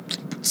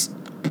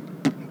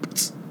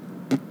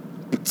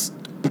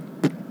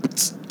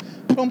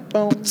Sipping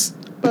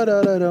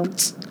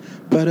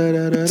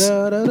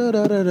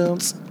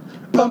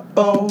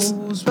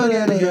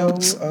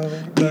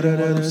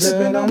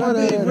on my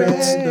big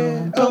red.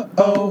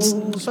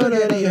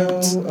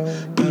 Spaghetti-O.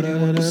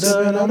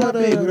 Sipping on my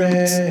big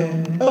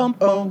red.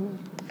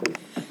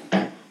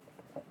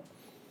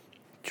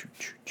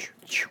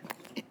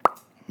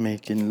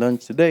 Making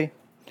lunch today.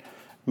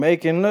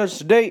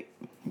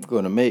 I'm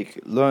gonna make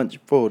lunch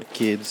for the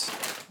kids.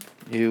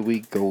 Here we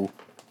go.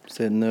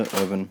 Set in the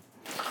oven.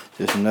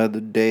 Just another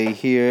day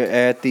here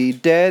at the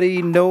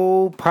Daddy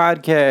No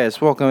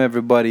Podcast. Welcome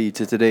everybody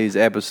to today's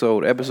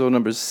episode. Episode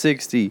number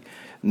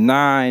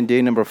 69.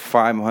 Day number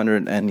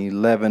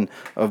 511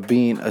 of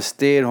being a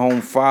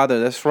stay-at-home father.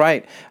 That's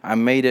right. I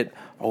made it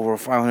over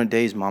 500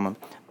 days, mama.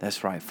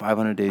 That's right.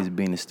 500 days of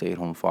being a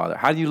stay-at-home father.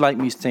 How do you like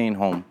me staying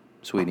home,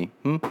 sweetie?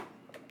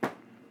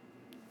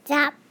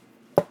 Stop.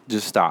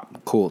 Just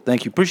stop. Cool.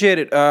 Thank you. Appreciate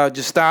it.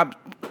 Just stop.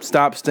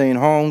 Stop staying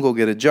home. Go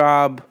get a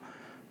job.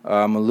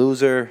 I'm a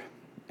loser.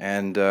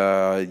 And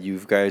you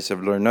guys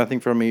have learned nothing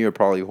from me. You're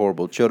probably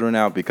horrible children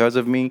now because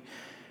of me.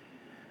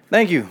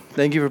 Thank you.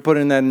 Thank you for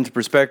putting that into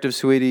perspective,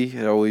 sweetie.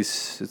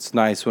 It's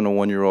nice when a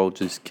 1-year-old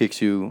just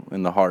kicks you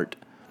in the heart.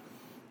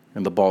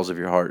 In the balls of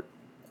your heart.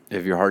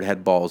 If your heart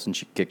had balls and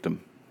she kicked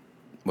them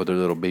with her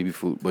little baby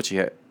foot, but she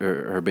had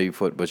her baby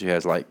foot, but she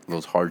has like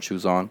those hard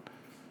shoes on.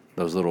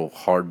 Those little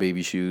hard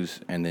baby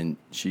shoes, and then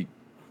she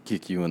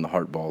kicked you in the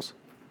heart balls.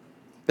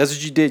 That's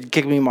what you did. You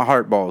kicked me in my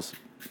heart balls.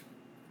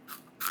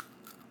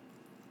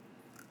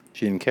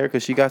 She didn't care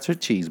because she got her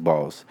cheese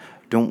balls.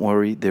 Don't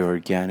worry, they're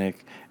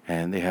organic,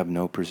 and they have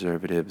no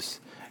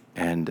preservatives,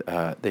 and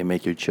they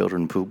make your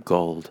children poop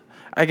gold.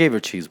 I gave her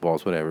cheese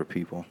balls, whatever,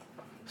 people.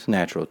 It's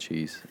natural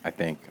cheese, I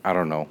think. I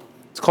don't know.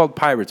 It's called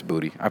Pirate's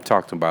Booty. I've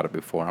talked about it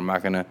before. I'm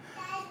not going to...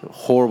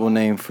 Horrible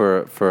name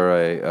for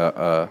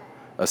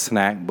a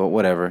snack, but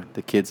whatever.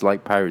 The kids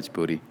like Pirate's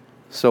Booty.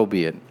 So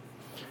be it.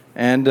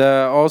 And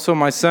also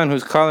my son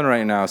who's calling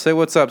right now. Say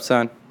what's up,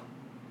 son.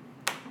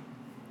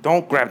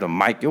 Don't grab the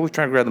mic. You're always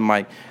trying to grab the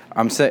mic.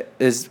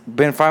 It's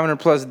been 500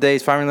 plus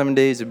days, 511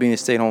 days of being a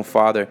stay-at-home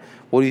father.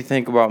 What do you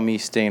think about me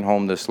staying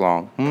home this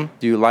long?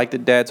 Do you like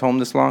that Dad's home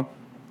this long?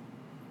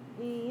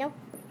 Nope.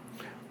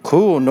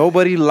 Cool.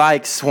 Nobody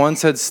likes. One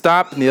said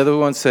stop, and the other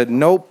one said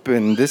nope.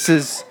 And this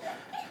is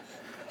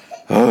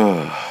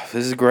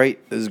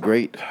great. This is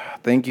great.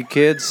 Thank you,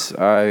 kids.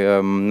 I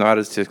am not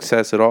a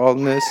success at all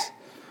in this.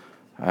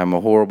 I'm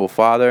a horrible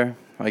father,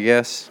 I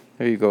guess.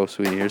 Here you go,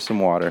 sweetie. Here's some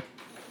water.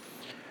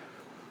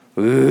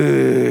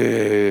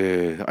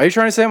 Ooh. Are you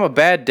trying to say I'm a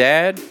bad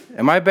dad?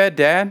 Am I a bad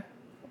dad?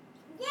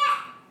 Yeah.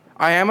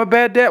 I am a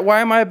bad dad?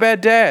 Why am I a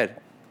bad dad?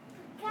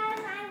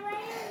 Because I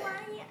want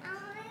you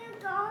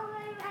go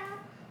around.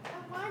 I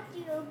want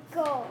you to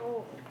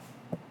go.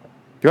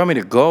 You want me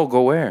to go?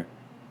 Go where?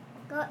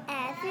 Go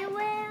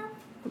everywhere.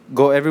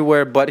 Go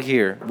everywhere but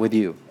here with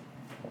you.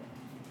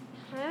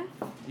 Huh?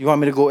 You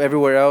want me to go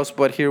everywhere else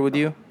but here with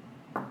you?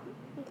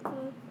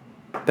 Mm-hmm.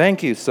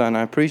 Thank you, son.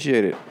 I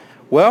appreciate it.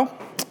 Well,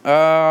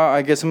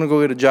 I guess I'm going to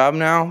go get a job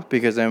now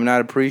because I'm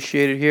not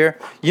appreciated here.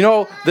 You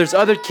know, there's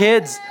other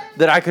kids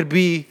that I could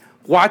be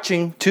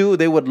watching too.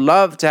 They would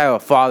love to have a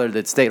father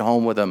that stayed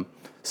home with them.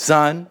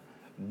 Son,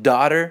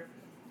 daughter,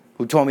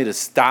 who told me to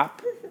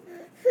stop.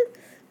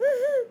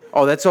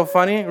 Oh, that's so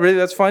funny? Really?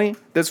 That's funny?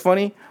 That's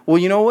funny? Well,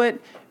 you know what?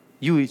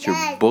 You eat your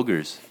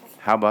boogers.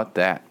 How about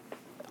that?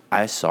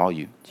 I saw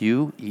you.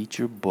 You eat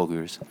your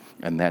boogers,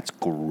 and that's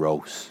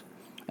gross.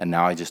 And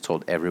now I just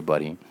told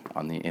everybody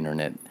on the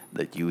internet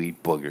that you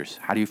eat boogers.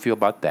 How do you feel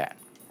about that?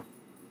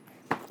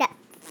 Yeah.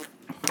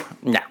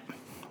 Nah.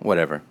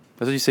 Whatever.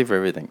 That's what you say for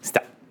everything.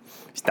 Stop.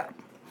 Stop.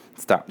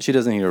 Stop. She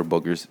doesn't eat her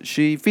boogers.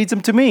 She feeds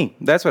them to me.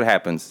 That's what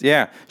happens.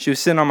 Yeah. She was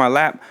sitting on my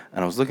lap,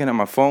 and I was looking at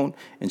my phone,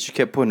 and she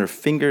kept putting her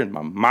finger in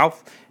my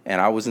mouth, and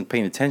I wasn't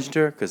paying attention to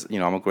her because, you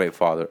know, I'm a great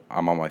father.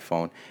 I'm on my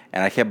phone.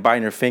 And I kept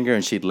biting her finger,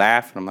 and she'd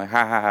laugh, and I'm like,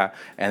 ha, ha, ha.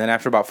 And then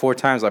after about 4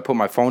 times, I put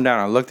my phone down,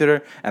 and I looked at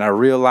her, and I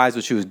realized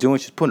what she was doing.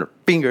 She was putting her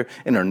finger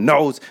in her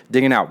nose,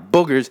 digging out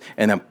boogers,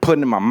 and then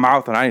putting it in my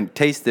mouth, and I didn't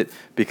taste it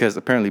because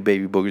apparently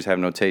baby boogers have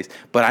no taste.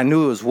 But I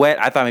knew it was wet.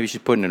 I thought maybe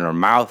she's putting it in her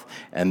mouth,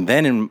 and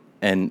then in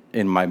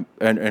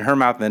her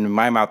mouth, and then in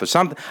my mouth or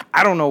something.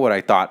 I don't know what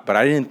I thought, but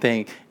I didn't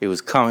think it was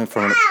coming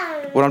from...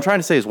 What I'm trying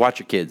to say is watch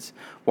your kids.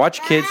 Watch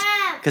your kids,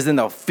 because then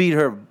they'll feed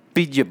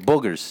you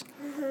boogers.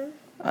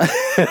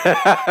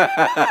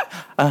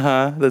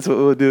 That's what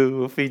we'll do.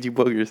 We'll feed you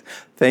boogers.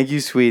 Thank you,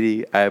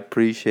 sweetie. I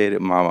appreciate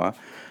it, mama.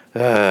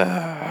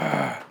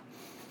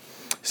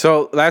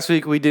 So last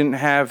week we didn't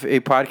have a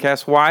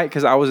podcast. Why?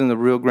 Because I was in the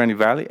Rio Grande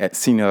Valley at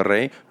Cine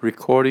Rey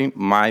recording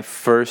my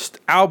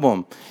first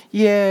album.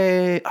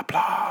 Yay!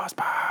 Applause!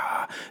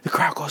 Bah. The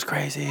crowd goes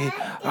crazy.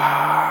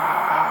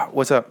 Ah.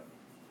 What's up?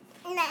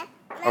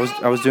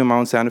 I was doing my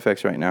own sound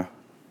effects right now.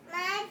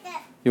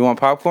 You want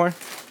popcorn?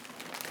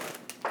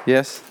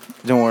 Yes?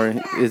 Don't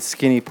worry. It's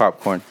skinny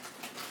popcorn.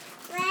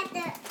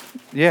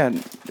 Yeah.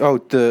 Oh,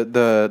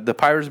 the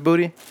pirate's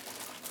booty?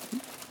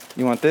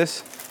 You want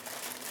this?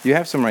 You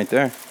have some right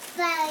there.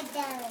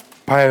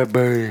 Pirate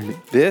booty.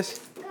 This?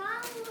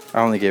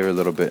 I only gave her a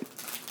little bit.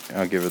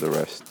 I'll give her the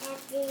rest.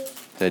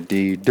 The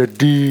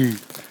D.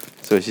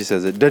 So she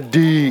says it. The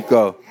D.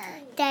 Go.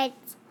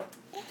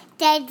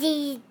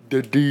 Daddy.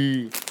 The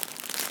D.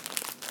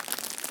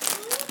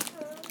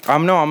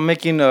 No, I'm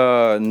making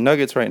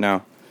nuggets right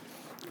now.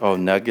 Oh,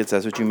 nuggets.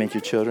 That's what you make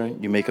your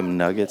children? You make them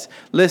nuggets?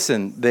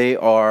 Listen, they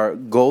are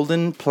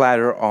golden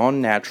platter, all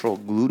natural,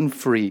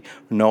 gluten-free,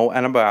 no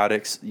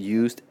antibiotics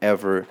used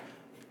ever.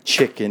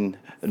 Chicken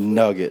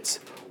nuggets.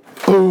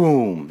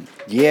 Boom.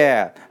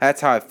 Yeah,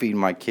 that's how I feed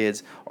my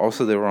kids.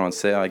 Also, they were on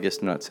sale. I guess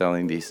they're not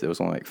selling these. It was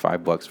only like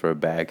 $5 for a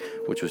bag,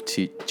 which was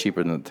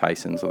cheaper than the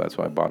Tyson, so that's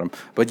why I bought them.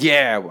 But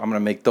yeah, I'm going to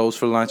make those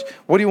for lunch.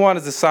 What do you want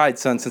as a side,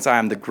 son, since I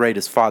am the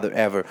greatest father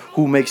ever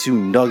who makes you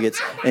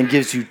nuggets and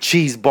gives you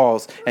cheese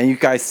balls? And you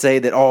guys say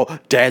that, oh,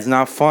 Dad's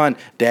not fun.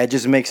 Dad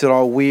just makes it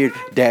all weird.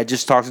 Dad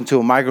just talks into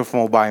a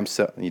microphone by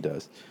himself. He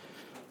does.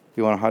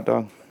 You want a hot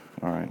dog?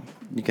 All right.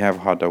 You can have a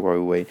hot dog while we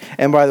wait.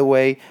 And by the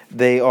way,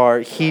 they are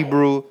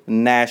Hebrew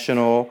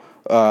National,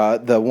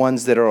 the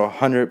ones that are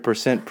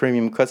 100%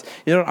 premium cuts.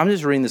 You know, I'm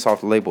just reading this off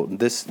the label.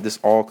 This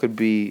all could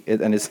be,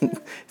 and it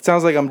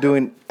sounds like I'm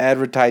doing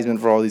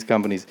advertisement for all these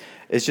companies.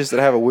 It's just that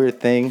I have a weird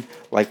thing.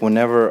 Like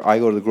whenever I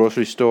go to the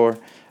grocery store,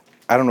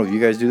 I don't know if you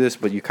guys do this,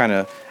 but you kind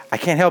of, I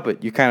can't help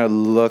it. You kind of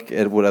look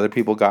at what other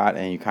people got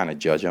and you kind of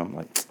judge them.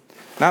 Like,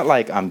 not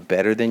like I'm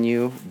better than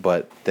you,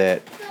 but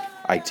that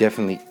I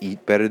definitely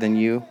eat better than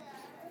you.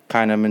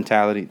 Kind of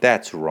mentality.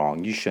 That's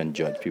wrong. You shouldn't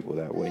judge people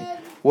that way.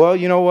 Well,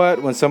 you know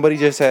what? When somebody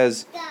just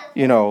has,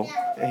 you know,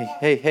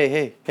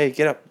 hey,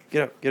 get up.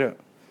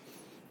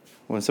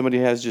 When somebody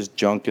has just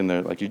junk in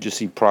there, like you just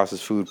see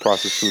processed food,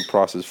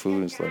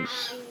 it's like,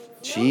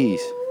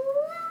 geez,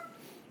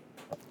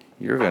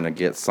 you're going to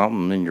get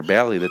something in your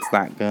belly that's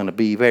not going to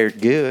be very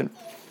good.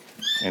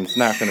 And it's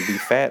not going to be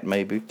fat,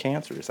 maybe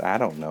cancerous. I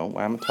don't know.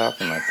 Why am I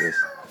talking like this?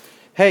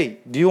 Hey,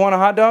 do you want a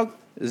hot dog?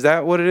 Is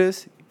that what it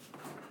is?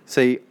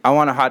 Say, I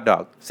want a hot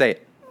dog. Say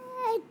it.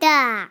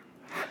 Dog.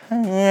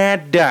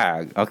 Hot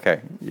dog.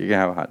 Okay, you're going to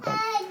have a hot dog.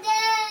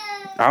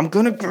 I'm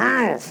going to give you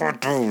a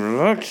hot dog.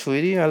 Look,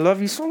 sweetie, I love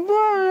you so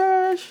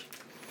much.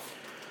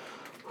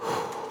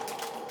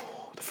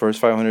 The first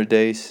 500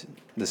 days,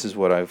 this is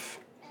what I've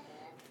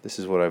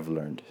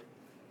learned.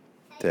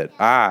 That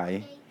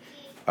I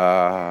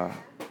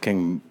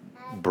can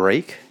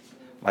break.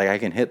 Like I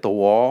can hit the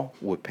wall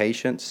with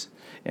patience.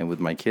 And with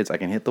my kids, I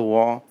can hit the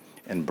wall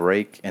and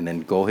break and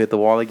then go hit the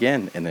wall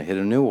again and then hit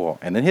a new wall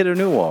and then hit a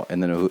new wall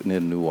and then hit a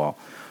new wall.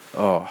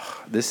 Oh,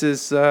 this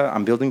is,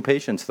 I'm building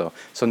patience though.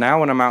 So now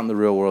when I'm out in the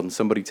real world and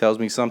somebody tells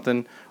me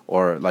something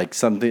or like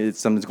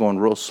something's going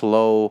real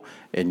slow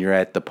and you're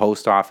at the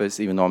post office,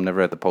 even though I'm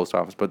never at the post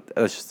office, but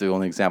that's just the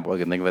only example I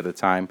can think of at the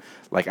time.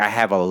 Like I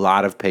have a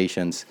lot of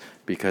patience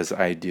because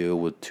I deal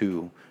with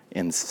two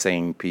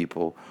insane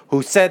people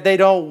who said they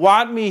don't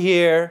want me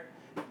here.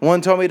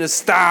 One told me to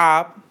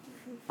stop.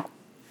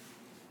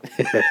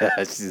 She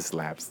just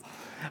laughs.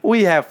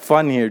 We have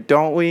fun here,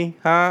 don't we?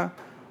 Huh?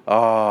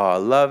 Oh,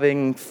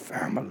 loving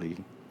family.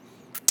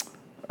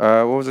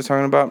 What was I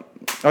talking about?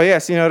 Oh, yeah,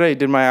 Sino Rey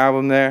did my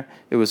album there.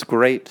 It was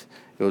great.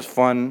 It was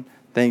fun.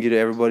 Thank you to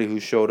everybody who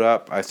showed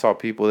up. I saw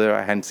people there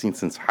I hadn't seen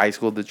since high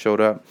school that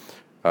showed up.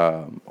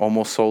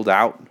 Almost sold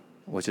out,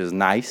 which is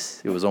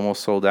nice. It was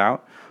almost sold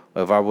out.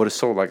 If I would have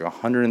sold like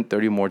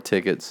 130 more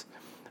tickets,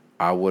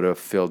 I would have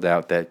filled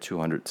out that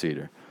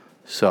 200-seater.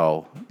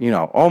 So, you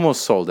know,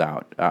 almost sold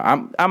out.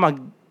 I'm a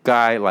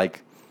guy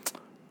like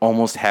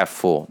almost half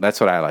full.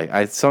 That's what I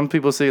like. Some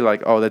people say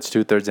like, oh, that's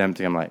 2/3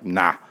 empty. I'm like,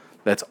 nah,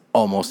 that's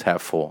almost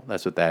half full.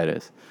 That's what that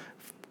is.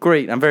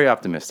 Great. I'm very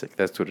optimistic.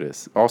 That's what it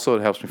is. Also,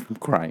 it helps me from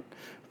crying.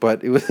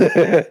 But it was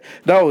it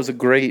was a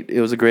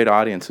great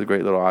audience, a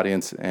great little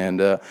audience, and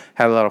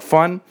had a lot of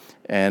fun.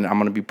 And I'm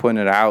gonna be putting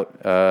it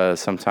out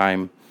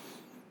sometime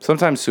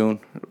soon.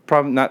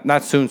 Probably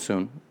not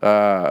soon.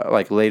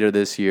 Like later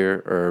this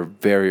year or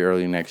very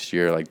early next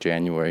year, like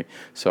January.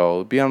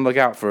 So be on the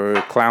lookout for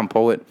Clown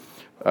Poet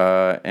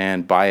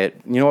and buy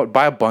it. You know what?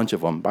 Buy a bunch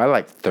of them. Buy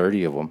like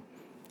 30 of them.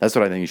 That's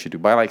what I think you should do.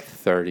 Buy like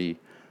 30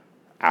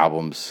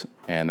 albums,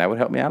 and that would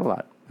help me out a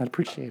lot. I'd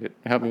appreciate it.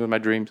 Help me with my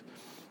dreams.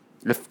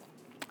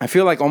 I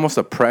feel like almost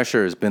the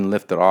pressure has been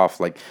lifted off.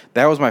 Like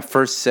that was my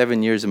first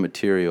 7 years of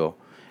material,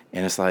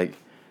 and it's like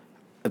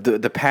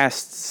the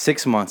past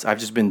 6 months I've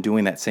just been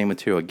doing that same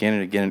material again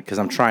and again because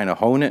I'm trying to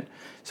hone it.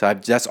 So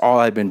that's all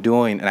I've been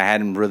doing, and I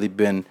hadn't really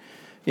been,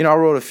 you know, I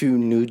wrote a few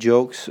new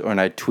jokes and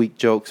I tweaked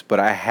jokes, but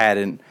I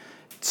hadn't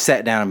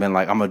sat down and been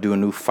like, I'm gonna do a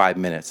new 5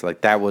 minutes.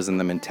 Like that wasn't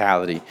the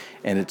mentality,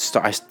 and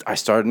I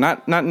started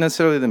not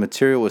necessarily the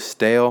material was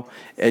stale.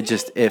 It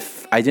just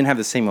if I didn't have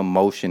the same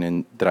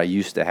emotion that I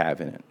used to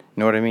have in it. You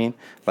know what I mean?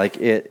 Like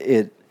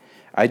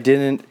I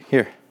didn't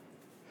here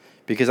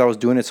because I was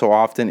doing it so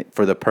often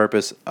for the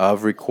purpose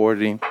of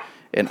recording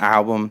an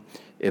album.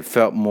 It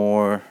felt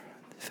more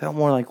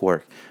like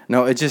work.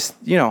 No, it just,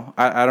 you know,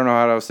 I don't know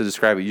how else to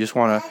describe it. You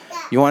want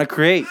to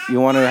create. You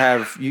want to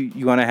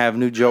have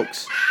new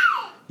jokes.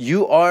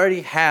 You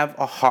already have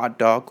a hot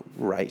dog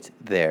right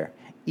there.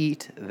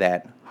 Eat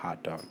that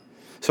hot dog.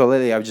 So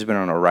lately, I've just been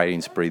on a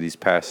writing spree this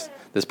past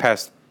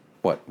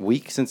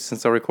week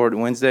since I recorded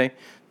Wednesday.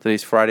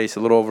 Today's Friday. It's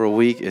a little over a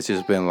week. It's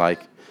just been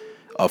like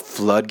a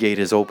floodgate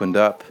has opened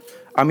up.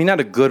 I mean, not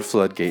a good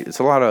floodgate. It's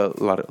a lot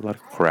of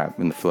crap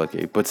in the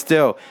floodgate. But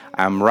still,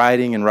 I'm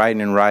writing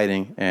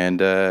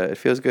and it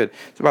feels good.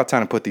 It's about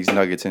time to put these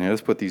nuggets in here.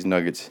 Let's put these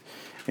nuggets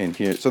in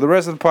here. So the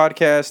rest of the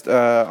podcast,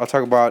 I'll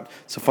talk about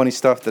some funny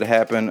stuff that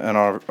happened on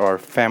our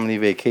family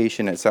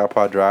vacation at South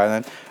Padre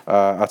Island.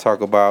 I'll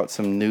talk about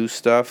some new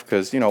stuff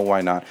because,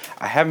 why not?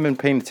 I haven't been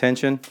paying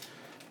attention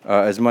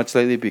as much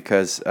lately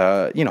because,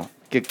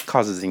 it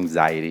causes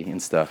anxiety and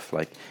stuff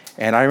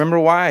and I remember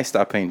why I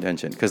stopped paying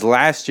attention. Because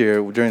last year,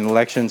 during the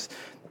elections,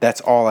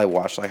 that's all I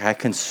watched. I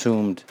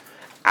consumed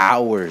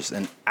hours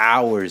and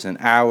hours and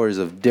hours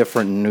of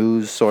different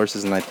news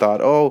sources. And I thought,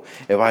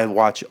 if I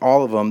watch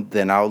all of them,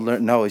 then I'll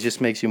learn. No, it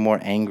just makes you more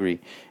angry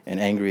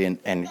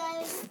and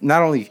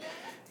not only,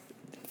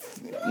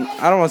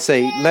 I don't want to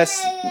say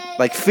less,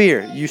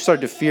 fear. You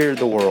start to fear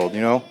the world,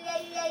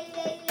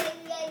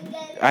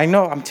 I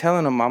know. I'm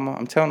telling them, Mama.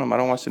 I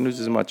don't watch the news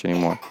as much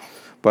anymore.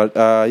 But,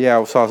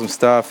 I saw some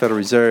stuff, Federal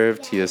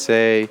Reserve,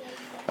 TSA,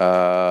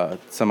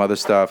 some other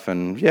stuff.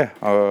 And,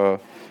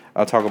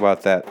 I'll talk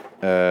about that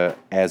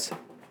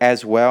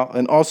as well.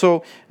 And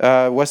also,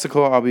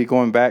 Weslaco, I'll be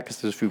going back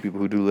because there's a few people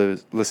who do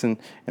listen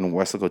in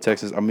Weslaco,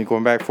 Texas. I'll be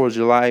going back for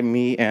July.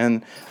 Me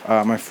and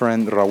my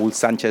friend Raul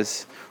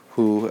Sanchez,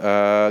 who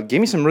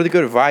gave me some really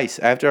good advice.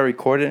 After I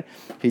recorded,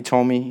 he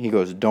told me, he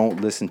goes,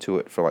 don't listen to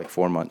it for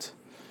 4 months.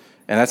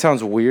 And that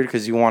sounds weird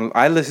because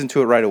I listened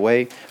to it right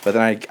away, but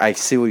then I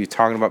see what you're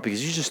talking about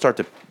because you just start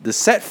the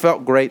set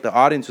felt great, the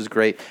audience was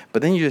great,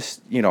 but then you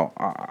just,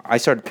 I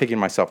started picking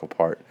myself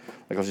apart.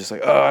 I was just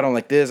I don't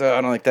like this,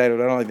 I don't like that, I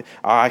don't like that,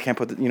 I can't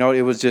put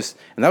it was just,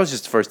 and that was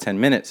just the first 10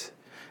 minutes.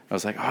 I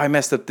was I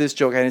messed up this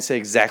joke, I didn't say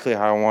exactly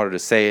how I wanted to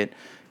say it.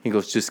 He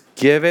goes, just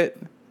give it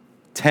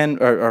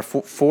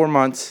 4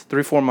 months,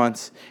 3-4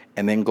 months,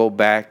 and then go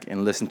back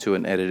and listen to it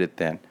and edit it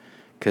then.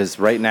 Because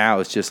right now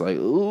it's just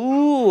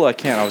ooh, I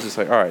can't. I was just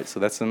all right. So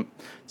that's some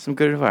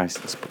good advice.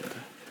 Let's put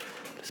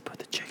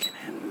the chicken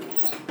in.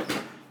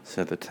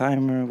 Set the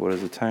timer. What does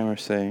the timer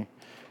say?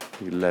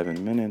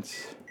 11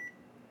 minutes.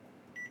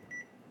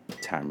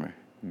 Timer.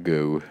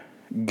 Go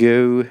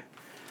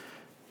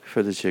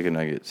for the chicken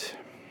nuggets.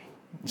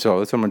 So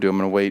that's what I'm gonna do. I'm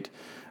gonna wait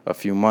a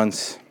few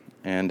months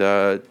and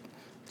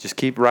just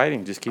keep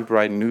writing. Just keep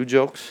writing new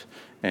jokes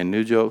and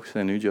new jokes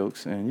and new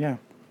jokes and yeah.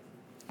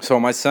 So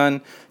my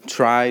son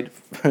tried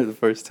for the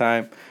first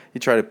time. He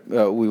tried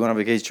we went on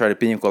vacation. Tried a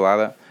piña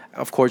colada.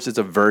 Of course, it's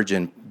a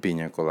virgin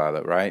piña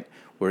colada, right?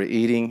 We're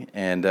eating,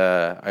 and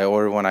I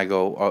order one. I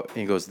go.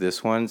 He goes,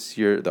 "This one's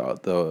your."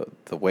 The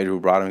waiter who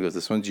brought him, he goes,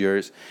 "This one's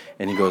yours,"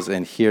 and he goes,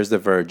 "And here's the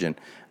virgin."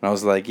 And I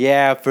was like,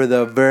 "Yeah, for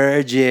the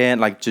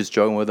virgin," just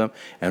joking with him.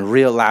 And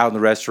real loud in the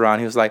restaurant,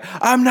 he was like,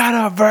 "I'm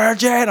not a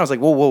virgin." I was like,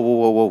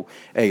 "Whoa.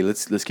 Hey,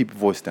 let's keep your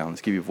voice down.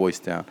 Let's keep your voice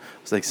down."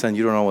 I was like, "Son,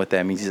 you don't know what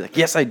that means." He's like,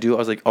 "Yes, I do." I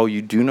was like, "Oh,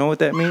 you do know what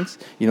that means?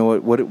 You know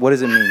what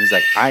does it mean?" He's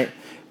like,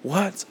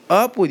 "What's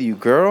up with you,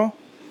 girl?"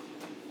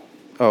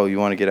 Oh, you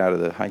want to get out of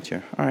the high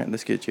chair? All right,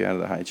 let's get you out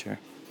of the high chair.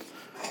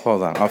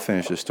 Hold on, I'll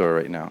finish the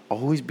story right now.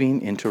 Always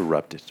being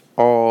interrupted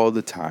all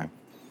the time.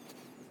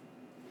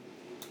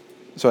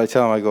 So I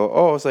tell him, I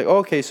go, it's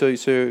okay, so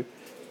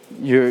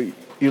you're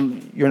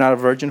not a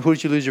virgin. Who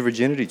did you lose your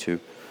virginity to?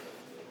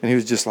 And he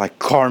was just like,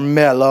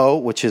 Carmelo,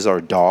 which is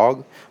our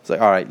dog. I was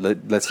like, all right,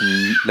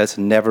 let's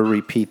never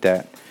repeat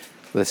that.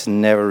 Let's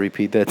never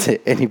repeat that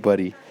to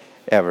anybody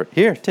ever.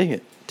 Here, take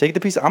it. Take the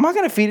piece. I'm not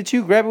gonna feed it to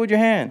you. Grab it with your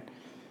hand.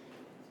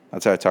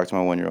 That's how I talk to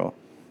my 1-year-old.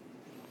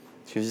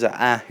 She was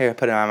like, here,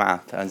 put it in my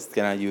mouth. I'm just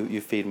gonna, you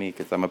feed me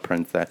because I'm a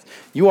princess.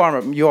 You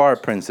are a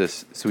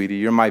princess, sweetie.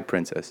 You're my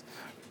princess.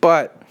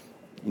 But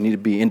you need to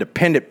be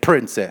independent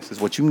princess is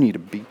what you need to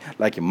be.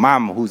 Like your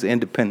mama who's an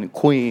independent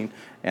queen.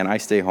 And I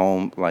stay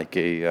home like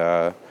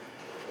a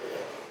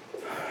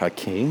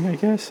king, I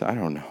guess. I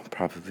don't know.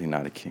 Probably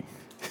not a king.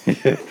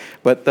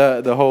 But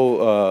the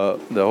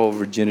whole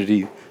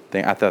virginity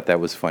thing, I thought that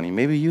was funny.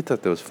 Maybe you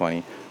thought that was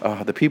funny.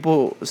 The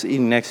people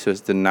eating next to us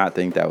did not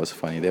think that was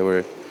funny. They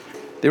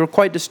were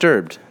quite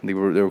disturbed. They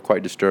were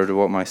quite disturbed at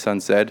what my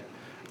son said,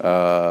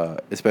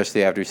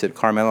 especially after he said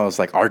Carmelo. I was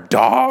like, our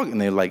dog,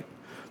 and they're like,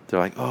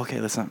 oh, okay,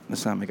 let's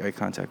not make eye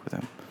contact with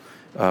him,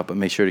 but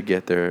make sure to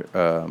get their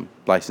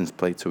license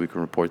plate so we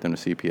can report them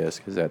to CPS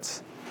because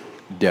that's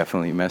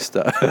definitely messed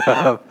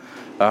up.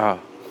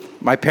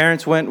 My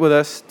parents went with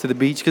us to the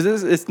beach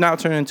because it's now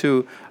turned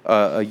into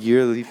a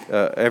yearly.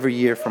 Every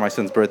year for my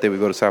son's birthday, we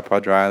go to South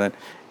Padre Island,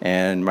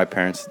 and my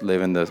parents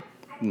live in the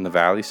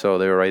valley, so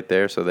they were right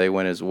there, so they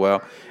went as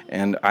well.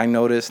 And I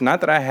noticed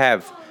not that I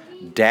have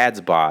dad's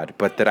bod,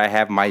 but that I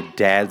have my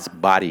dad's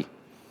body.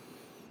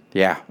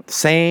 Yeah,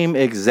 same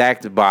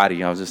exact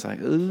body. I was just like,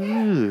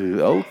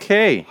 ooh,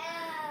 okay.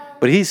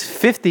 But he's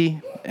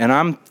 50, and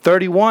I'm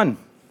 31.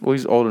 Well,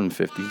 he's older than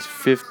 50. He's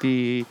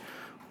 50.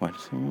 What?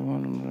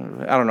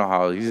 I don't know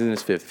how old. He's in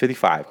his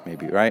 55,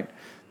 maybe, right? I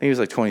think he was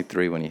like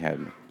 23 when he had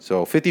me.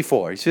 So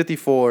 54. He's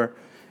 54.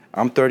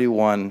 I'm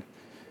 31.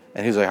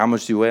 And he was like, how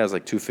much do you weigh? I was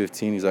like,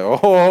 215. He's like,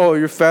 oh,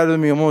 you're fatter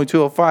than me. I'm only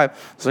 205. I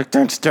was like,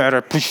 thanks, Dad. I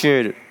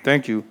appreciate it.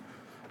 Thank you.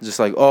 Just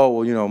like, oh,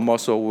 well, you know,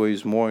 muscle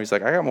weighs more. He's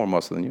like, I got more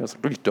muscle than you. I was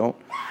like, please don't.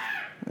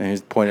 And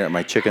he's pointing at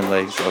my chicken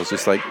legs. I was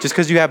just like, just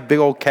because you have big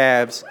old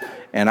calves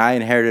and I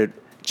inherited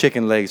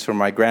chicken legs from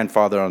my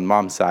grandfather on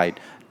mom's side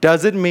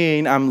doesn't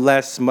mean I'm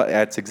less.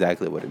 That's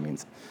exactly what it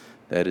means.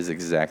 That is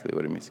exactly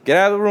what it means. Get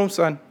out of the room,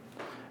 son.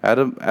 Out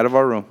of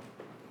our room.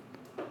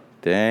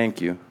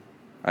 Thank you.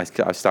 I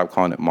stopped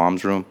calling it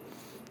mom's room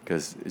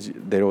because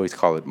they'd always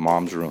call it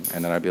mom's room.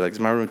 And then I'd be like, it's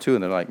my room too.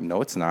 And they're like,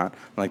 no, it's not.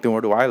 I'm like, then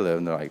where do I live?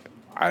 And they're like,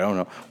 I don't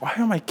know. Why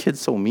are my kids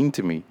so mean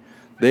to me?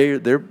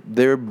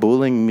 They're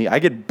bullying me. I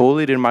get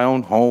bullied in my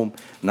own home,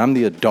 and I'm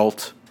the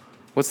adult.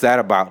 What's that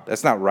about?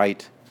 That's not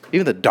right.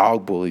 Even the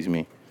dog bullies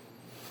me.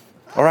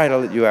 All right, I'll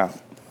let you out.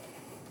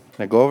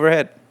 Now go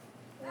overhead.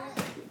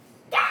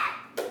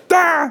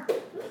 Ah!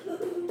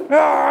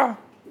 Ah!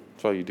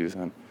 That's all you do,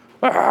 son.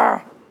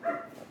 Ah!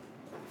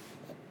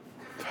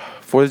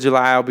 4th of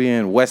July, I'll be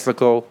in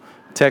Weslaco,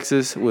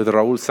 Texas, with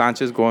Raul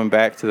Sanchez going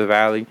back to the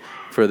Valley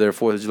for their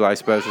 4th of July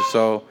special.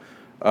 So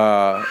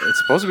it's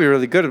supposed to be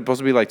really good. It's supposed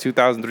to be like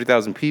 2,000,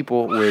 3,000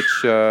 people, and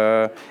there's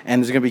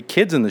going to be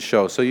kids in the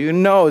show. So you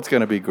know it's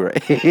going to be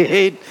great.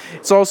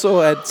 It's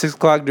also at 6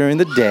 o'clock during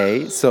the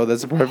day, so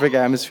that's a perfect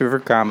atmosphere for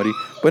comedy.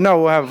 But no,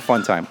 we'll have a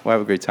fun time. We'll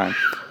have a great time.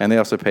 And they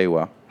also pay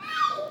well.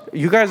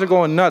 You guys are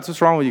going nuts.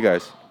 What's wrong with you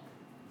guys?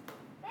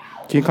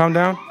 Can you calm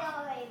down?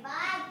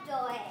 My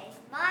toy.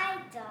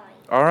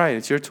 All right,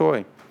 it's your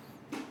toy.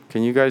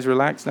 Can you guys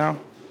relax now?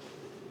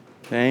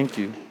 Thank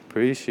you.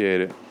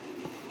 Appreciate it.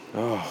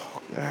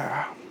 Oh,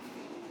 yeah.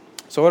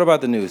 So what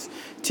about the news?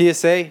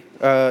 TSA,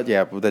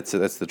 yeah, well, that's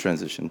the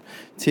transition.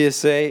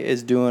 TSA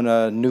is doing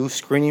new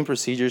screening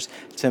procedures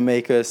to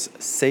make us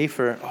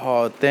safer.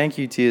 Oh, thank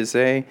you,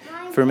 TSA,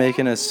 for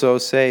making us so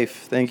safe.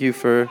 Thank you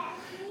for...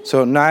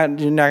 So you're not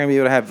going to be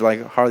able to have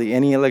like hardly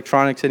any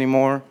electronics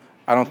anymore.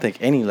 I don't think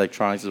any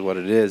electronics is what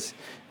it is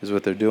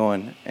what they're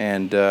doing.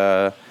 And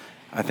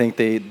I think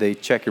they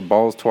check your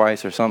balls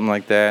twice or something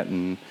like that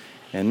and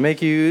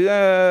make you,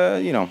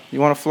 you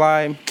want to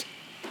fly,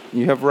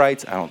 you have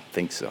rights? I don't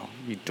think so.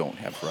 You don't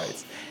have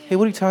rights. Hey,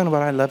 what are you talking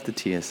about? I love the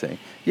TSA.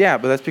 Yeah,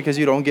 but that's because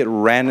you don't get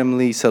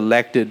randomly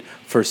selected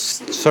for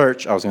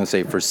search. I was going to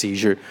say for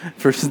seizure,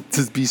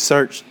 to be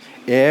searched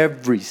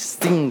every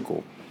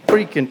single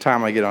freaking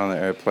time I get on the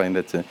airplane.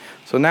 That's it.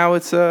 So now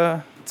it's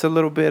a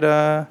little bit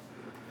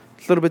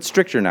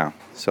stricter now.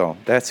 So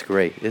that's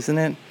great, isn't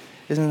it?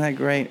 Isn't that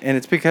great? And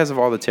it's because of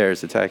all the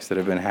terrorist attacks that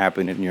have been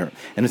happening in Europe.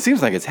 And it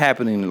seems like it's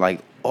happening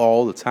like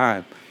all the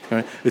time.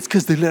 Right? It's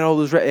because they let all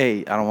those... Hey,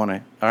 I don't want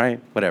to... All right,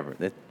 whatever.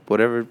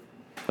 Whatever.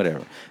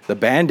 The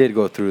ban did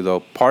go through, though.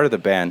 Part of the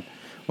ban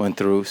went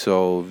through.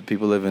 So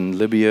people live in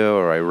Libya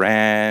or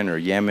Iran or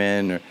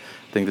Yemen or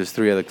I think there's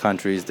 3 other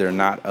countries. They're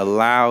not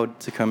allowed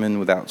to come in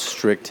without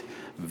strict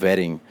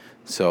vetting.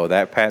 So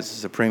that passed the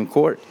Supreme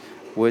Court,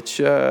 which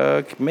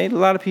made a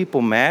lot of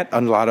people mad.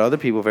 A lot of other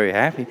people very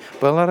happy,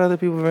 but a lot of other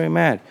people very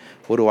mad.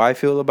 What do I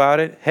feel about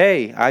it?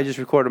 Hey, I just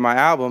recorded my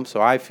album,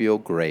 so I feel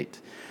great.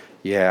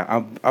 Yeah,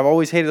 I've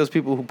always hated those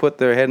people who put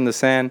their head in the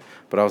sand,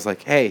 but I was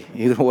like, hey,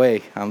 either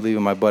way, I'm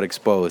leaving my butt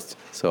exposed,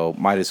 so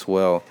might as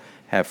well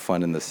have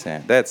fun in the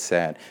sand. That's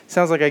sad.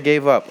 Sounds like I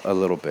gave up a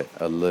little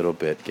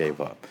bit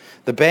gave up.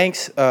 The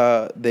banks,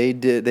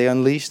 they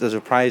unleashed the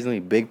surprisingly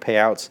big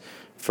payouts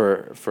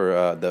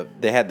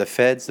they had the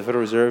Feds, the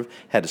Federal Reserve,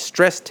 had a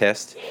stress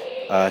test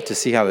to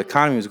see how the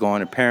economy was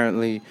going.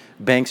 Apparently,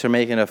 banks are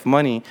making enough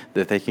money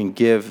that they can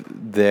give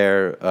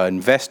their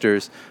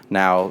investors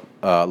now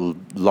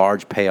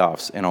large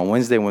payoffs. And on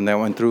Wednesday, when that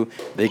went through,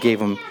 they gave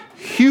them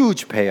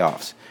huge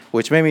payoffs,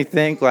 which made me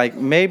think like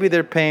maybe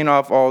they're paying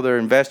off all their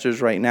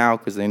investors right now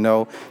because they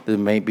know there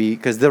may be,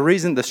 because the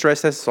reason the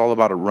stress test is all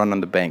about a run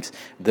on the banks.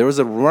 If there was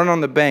a run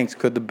on the banks,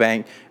 could the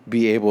bank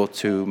be able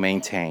to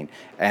maintain?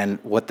 And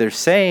what they're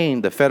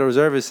saying, the Federal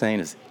Reserve is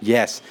saying is,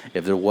 yes,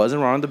 if there was a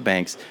run on the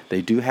banks,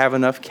 they do have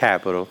enough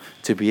capital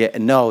to be,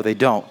 no, they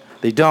don't.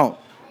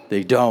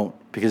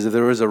 Because if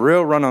there was a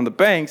real run on the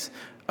banks,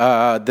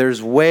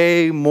 there's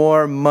way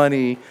more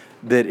money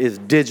that is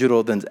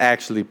digital than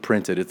actually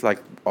printed. It's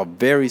like a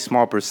very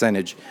small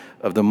percentage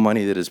of the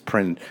money that is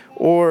printed.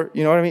 Or,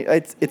 you know what I mean?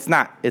 It's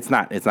not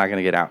going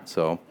to get out.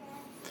 So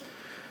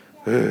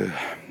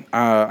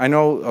I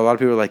know a lot of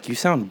people are like, you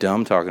sound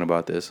dumb talking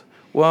about this.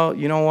 Well,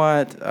 you know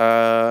what?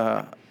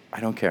 I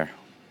don't care.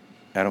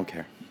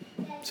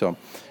 So,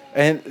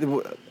 and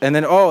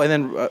then I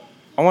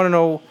want to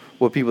know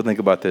what people think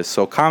about this.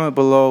 So comment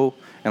below,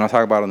 and I'll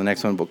talk about it on the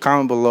next one. But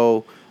comment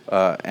below,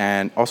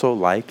 and also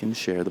like and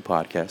share the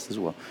podcast as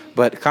well.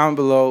 But comment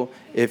below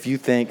if you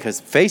think,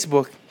 because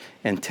Facebook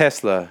and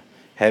Tesla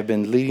have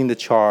been leading the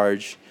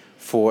charge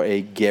for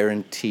a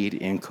guaranteed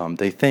income.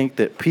 They think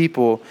that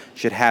people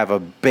should have a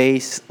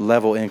base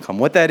level income.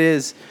 What that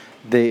is,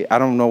 I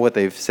don't know what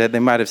they've said. They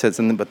might have said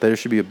something, but there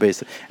should be a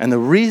base. And the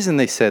reason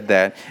they said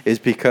that is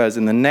because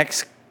in the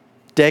next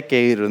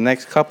decade or the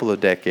next couple of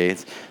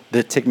decades,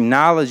 The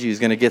technology is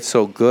going to get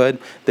so good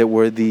that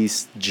where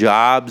these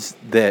jobs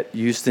that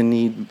used to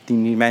need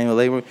manual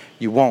labor,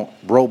 you won't.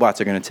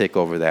 Robots are going to take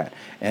over that.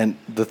 And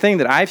the thing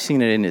that I've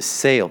seen it in is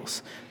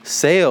sales.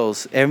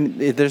 Sales, and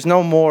there's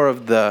no more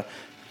of the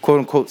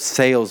quote-unquote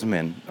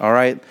salesman, all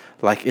right?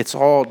 Like it's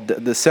all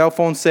the cell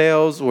phone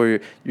sales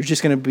where you're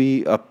just going to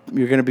be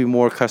you're going to be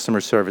more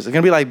customer service. It's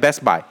going to be like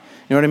Best Buy. You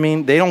know what I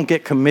mean? They don't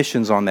get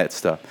commissions on that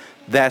stuff.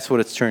 That's what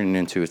it's turning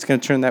into. It's going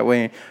to turn that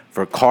way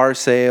for car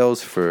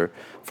sales, for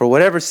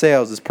whatever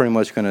sales is pretty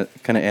much going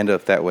to end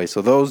up that way.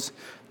 So those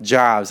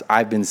jobs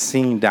I've been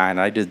seeing dying.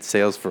 I did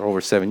sales for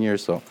over 7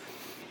 years, so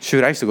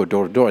shoot, I used to go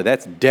door to door.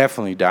 That's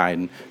definitely died.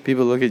 And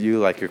people look at you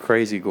like you're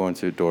crazy going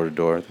to door to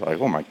door. They're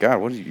like, oh my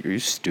God, are you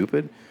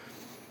stupid?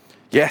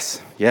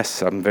 Yes,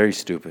 I'm very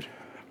stupid.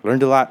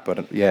 Learned a lot,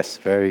 but yes,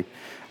 very.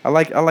 I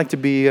like to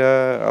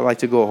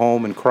go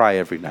home and cry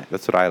every night.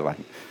 That's what I like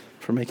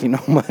for making no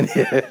money.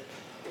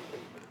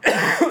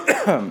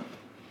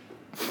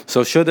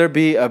 So should there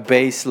be a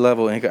base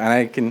level income? And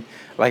I can,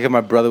 like if my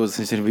brother was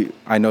listening to me,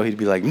 I know he'd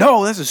be like,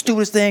 no, that's the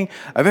stupidest thing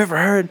I've ever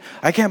heard.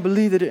 I can't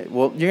believe that.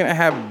 Well, you're going to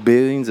have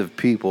billions of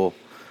people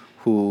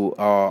who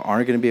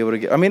aren't going to be able to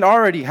get. I mean,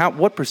 already,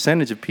 what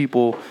percentage of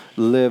people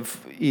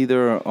live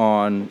either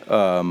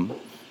on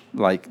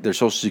like their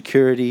Social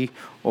Security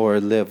or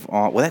live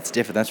on? Well, that's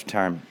different. That's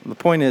retirement. The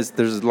point is,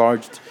 there's a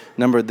large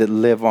number that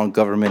live on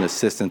government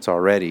assistance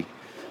already.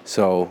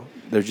 So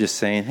they're just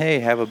saying, hey,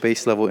 have a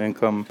base level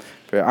income.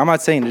 I'm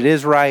not saying it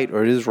is right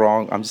or it is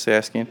wrong. I'm just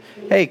asking,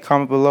 hey,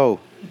 comment below,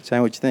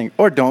 saying what you think,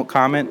 or don't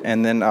comment,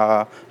 and then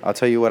I'll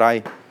tell you what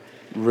I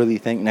really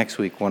think next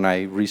week when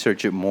I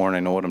research it more and I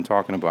know what I'm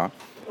talking about.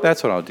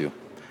 That's what I'll do.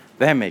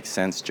 That makes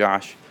sense,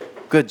 Josh.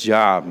 Good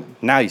job.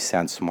 Now you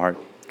sound smart.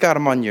 Got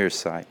him on your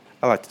side.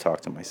 I like to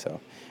talk to myself.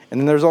 And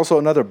then there's also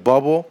another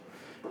bubble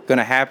going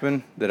to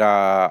happen that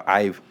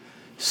I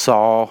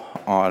saw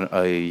on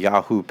a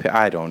Yahoo page.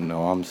 I don't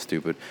know. I'm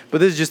stupid. But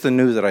this is just the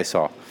news that I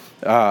saw.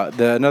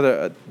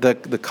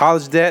 The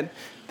college debt,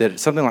 that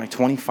something like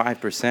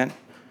 25%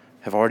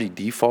 have already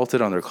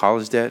defaulted on their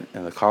college debt,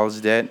 and the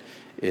college debt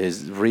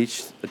is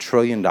reached $1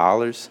 trillion,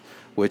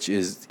 which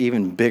is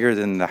even bigger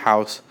than the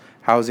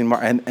housing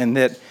market, and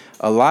that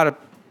a lot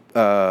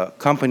of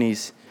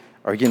companies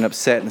are getting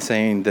upset and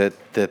saying that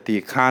the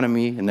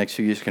economy in the next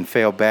few years can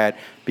fail bad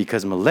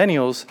because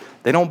millennials,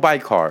 they don't buy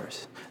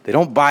cars, they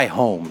don't buy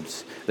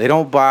homes, they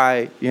don't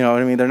buy, you know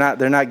what I mean?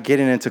 They're not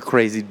getting into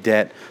crazy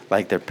debt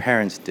like their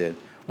parents did.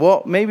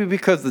 Well, maybe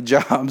because the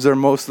jobs are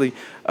mostly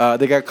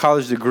they got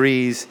college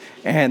degrees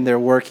and they're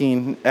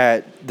working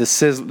at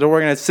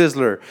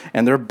Sizzler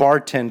and they're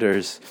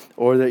bartenders,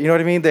 or you know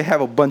what I mean? They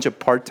have a bunch of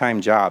part-time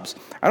jobs.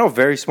 I know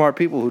very smart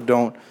people who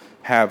don't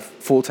have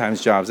full-time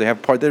jobs. They have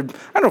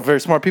I know very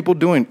smart people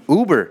doing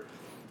Uber.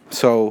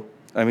 So,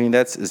 I mean,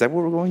 is that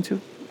what we're going to?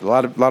 A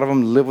lot of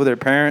them live with their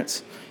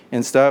parents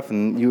and stuff,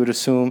 and you would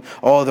assume,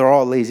 oh, they're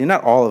all lazy.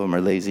 Not all of them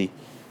are lazy.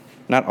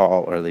 Not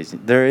all are lazy.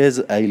 There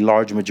is a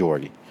large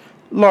majority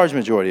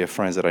of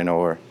friends that I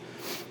know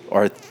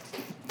are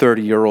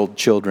 30-year-old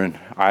children.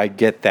 I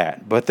get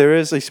that. But there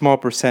is a small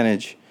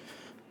percentage,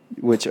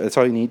 which that's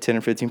all you need, 10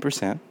 or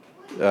 15%,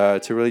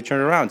 to really turn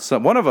it around. So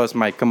one of us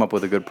might come up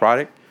with a good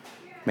product.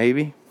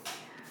 Maybe.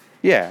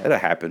 Yeah, it'll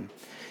happen.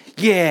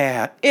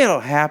 Yeah,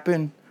 it'll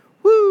happen.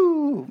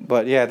 Woo!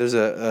 But yeah, there's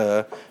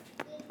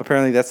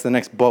apparently that's the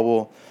next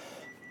bubble.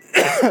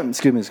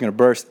 Excuse me, it's going to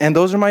burst. And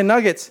those are my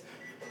nuggets.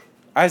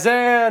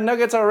 Isaiah,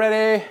 nuggets are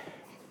ready.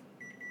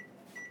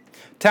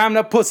 Time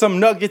to put some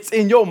nuggets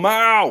in your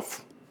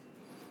mouth.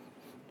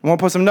 You want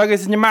to put some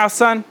nuggets in your mouth,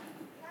 son?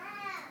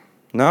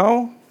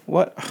 No?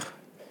 What?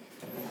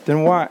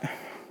 Then why?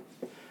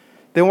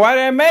 Then why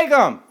did I make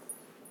them?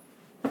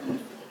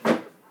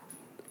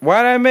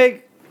 Why did I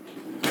make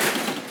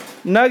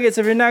nuggets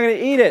if you're not going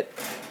to eat it?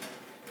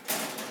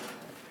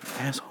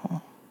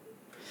 Asshole.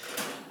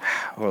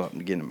 Hold up, I'm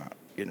getting them out.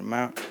 Getting them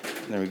out.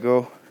 There we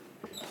go.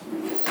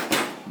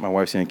 My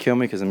wife's going to kill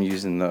me because I'm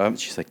using the oven.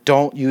 She's like,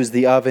 don't use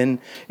the oven.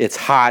 It's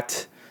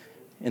hot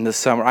in the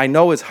summer. I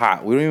know it's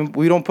hot.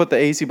 We don't put the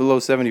AC below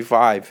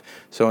 75.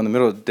 So in the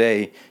middle of the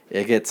day,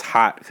 it gets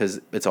hot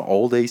because it's an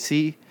old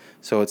AC.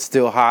 So it's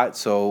still hot.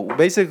 So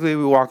basically,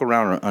 we walk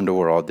around in our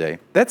underwear all day.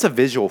 That's a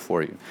visual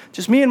for you.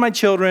 Just me and my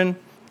children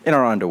in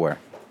our underwear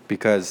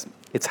because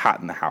it's hot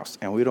in the house.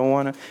 And we don't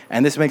want to.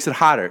 And this makes it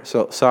hotter.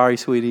 So sorry,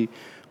 sweetie,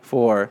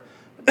 for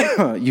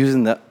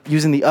using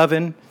the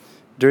oven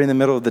during the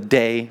middle of the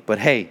day. But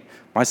hey,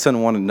 my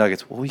son wanted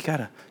nuggets. Well, we got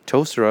a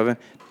toaster oven.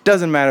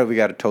 Doesn't matter if we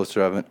got a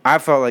toaster oven. I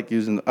felt like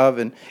using the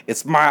oven.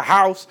 It's my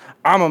house.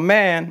 I'm a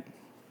man.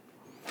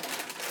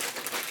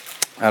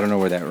 I don't know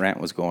where that rant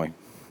was going.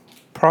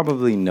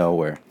 Probably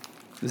nowhere.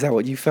 Is that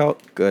what you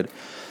felt? Good.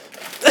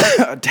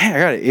 Dang, I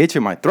got an itch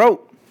in my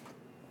throat.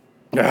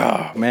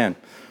 Oh, man.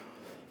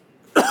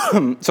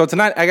 So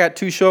tonight I got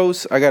 2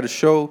 shows. I got a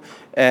show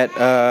at,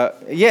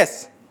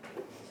 yes.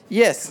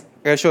 I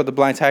got a show at the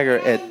Blind Tiger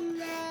at,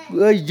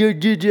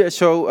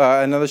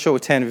 another show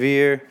with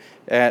Tanvir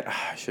at,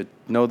 I should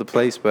know the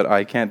place, but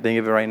I can't think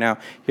of it right now.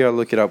 Here, I'll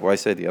look it up while I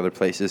say the other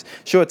places.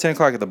 Show at 10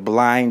 o'clock at the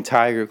Blind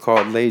Tiger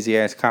called Lazy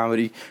Ass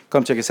Comedy.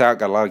 Come check us out.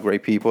 Got a lot of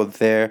great people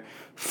there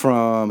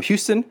from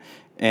Houston.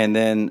 And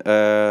then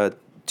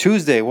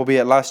Tuesday, we'll be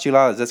at Las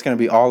Chiladas. That's going to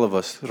be all of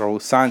us.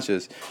 Raul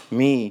Sanchez,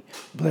 me,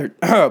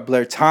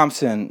 Blair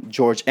Thompson,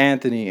 George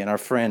Anthony, and our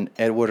friend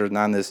Edward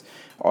Hernandez.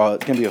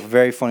 It's going to be a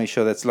very funny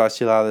show. That's Las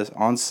Chiladas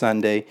on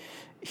Sunday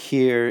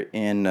here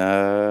in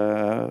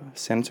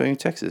San Antonio,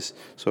 Texas.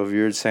 So if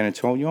you're in San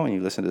Antonio and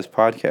you listen to this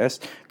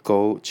podcast,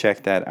 go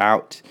check that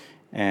out.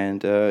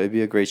 And it'd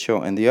be a great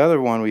show. And the other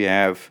one we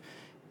have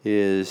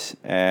is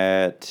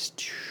at...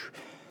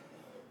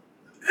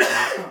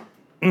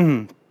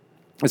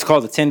 It's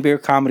called the 10 Beer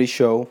Comedy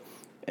Show.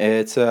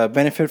 It's a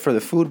benefit for the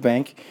food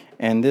bank.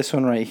 And this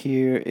one right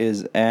here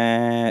is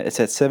it's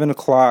at 7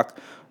 o'clock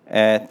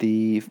at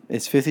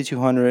it's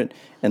 5200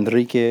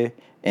 Enrique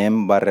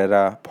M.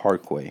 Barrera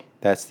Parkway.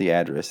 That's the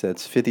address.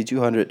 That's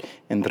 5200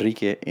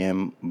 Enrique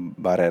M.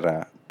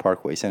 Barrera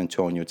Parkway, San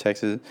Antonio,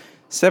 Texas,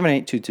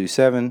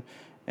 78227.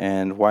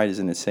 And why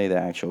doesn't it say the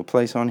actual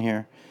place on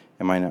here?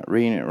 Am I not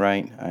reading it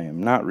right? I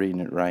am not reading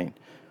it right.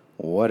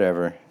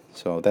 Whatever.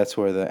 So that's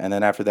where and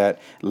then after that,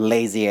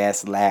 Lazy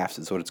Ass Laughs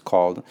is what it's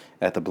called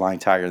at the Blind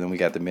Tiger. Then we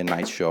got the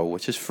Midnight Show,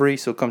 which is free,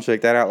 so come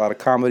check that out. A lot of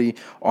comedy.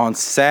 On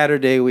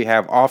Saturday, we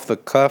have Off the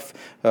Cuff,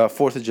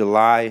 4th of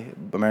July,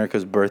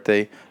 America's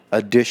Birthday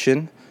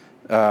edition.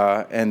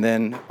 And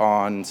then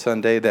on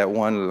Sunday, that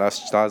one,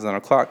 Las Chiladas, 9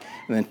 o'clock.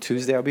 And then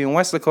Tuesday, I'll be in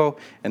Weslaco.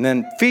 And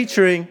then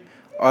featuring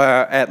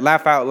at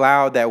Laugh Out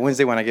Loud that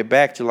Wednesday when I get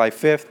back, July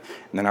 5th.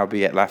 And then I'll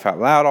be at Laugh Out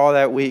Loud all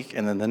that week.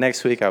 And then the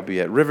next week, I'll be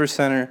at River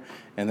Center.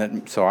 And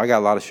then, so I got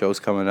a lot of shows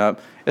coming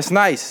up. It's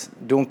nice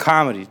doing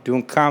comedy,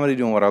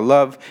 doing what I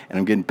love, and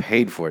I'm getting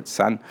paid for it,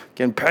 son.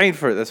 Getting paid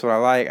for it. That's what I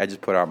like. I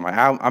just put out my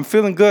album. I'm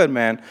feeling good,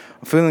 man.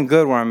 I'm feeling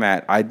good where I'm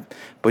at.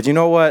 But you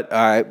know what?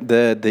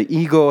 The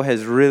ego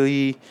has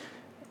really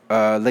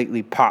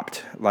lately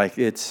popped. Like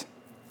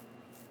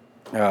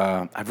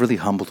I've really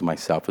humbled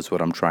myself is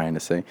what I'm trying to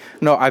say.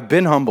 No, I've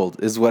been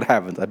humbled is what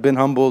happens. I've been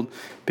humbled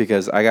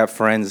because I got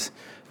friends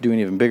doing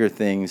even bigger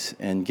things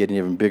and getting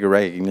even bigger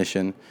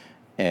recognition.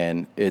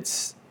 And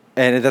that's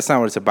not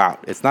what it's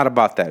about. It's not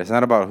about that. It's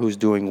not about who's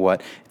doing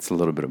what. It's a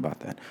little bit about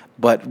that.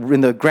 But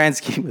in the grand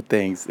scheme of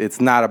things, it's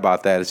not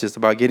about that. It's just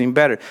about getting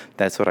better.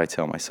 That's what I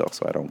tell myself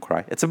so I don't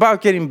cry. It's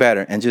about getting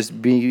better and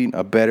just being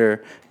a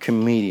better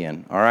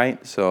comedian, all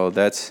right? So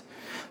that's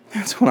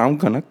what I'm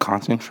going to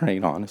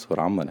concentrate on. Is what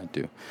I'm going to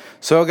do.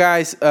 So,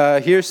 guys,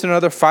 here's to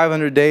another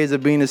 500 days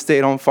of being a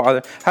stay-at-home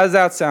father. How does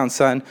that sound,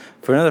 son?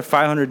 For another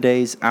 500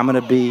 days, I'm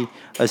going to be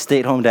a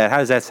stay-at-home dad. How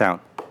does that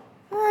sound?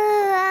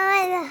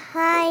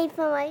 Hide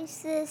from my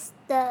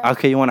sister.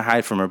 Okay, you want to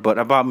hide from her, but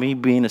about me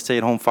being a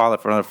stay-at-home father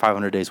for another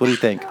 500 days, what do you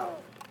think?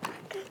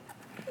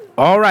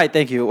 All right,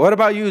 thank you. What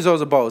about you,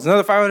 Zoza Bowes?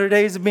 Another 500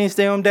 days of being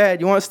stay-at-home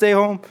dad? You want to stay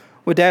home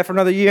with dad for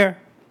another year?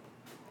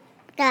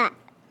 Yeah.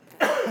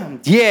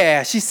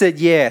 Yeah, she said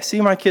yeah.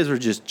 See, my kids were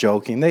just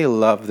joking. They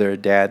love their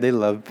dad. They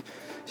love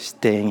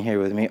staying here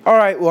with me. All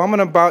right, well, I'm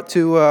about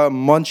to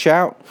munch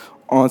out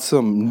on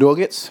some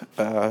nuggets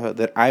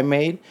that I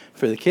made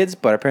for the kids,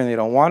 but apparently they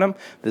don't want them.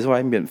 This is why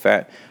I'm getting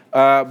fat.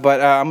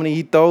 But I'm going to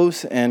eat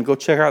those and go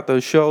check out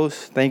those shows.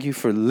 Thank you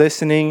for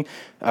listening.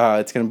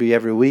 It's going to be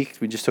every week.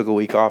 We just took a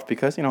week off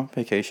because,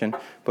 vacation.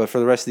 But for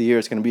the rest of the year,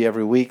 it's going to be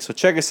every week. So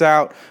check us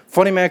out.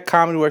 Funny Man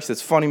Comedy Works.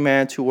 That's Funny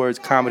Man, 2 words,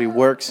 Comedy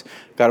Works.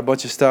 Got a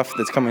bunch of stuff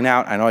that's coming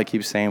out. I know I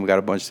keep saying we got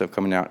a bunch of stuff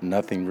coming out.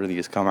 Nothing really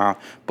has come out.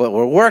 But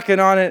we're working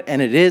on it,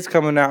 and it is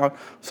coming out.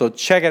 So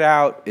check it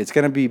out. It's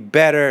going to be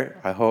better,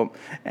 I hope.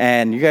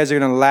 And you guys are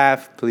going to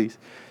laugh, please.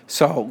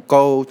 So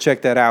go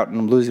check that out. And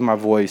I'm losing my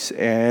voice.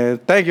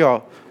 And thank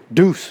y'all.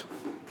 Deuce.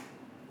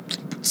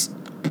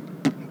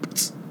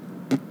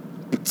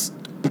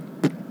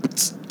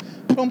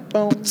 Bum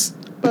bum,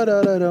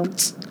 ba-da-da-dum,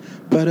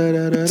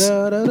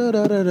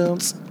 ba-da-da-da-da-da-da-da-dum.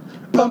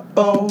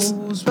 Uh-oh,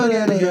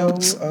 spaghetti-o,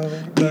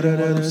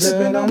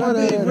 sipping on my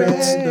big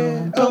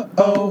red.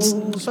 Uh-oh,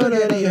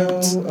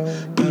 spaghetti-o,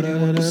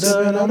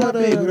 sipping on my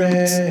big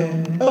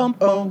red.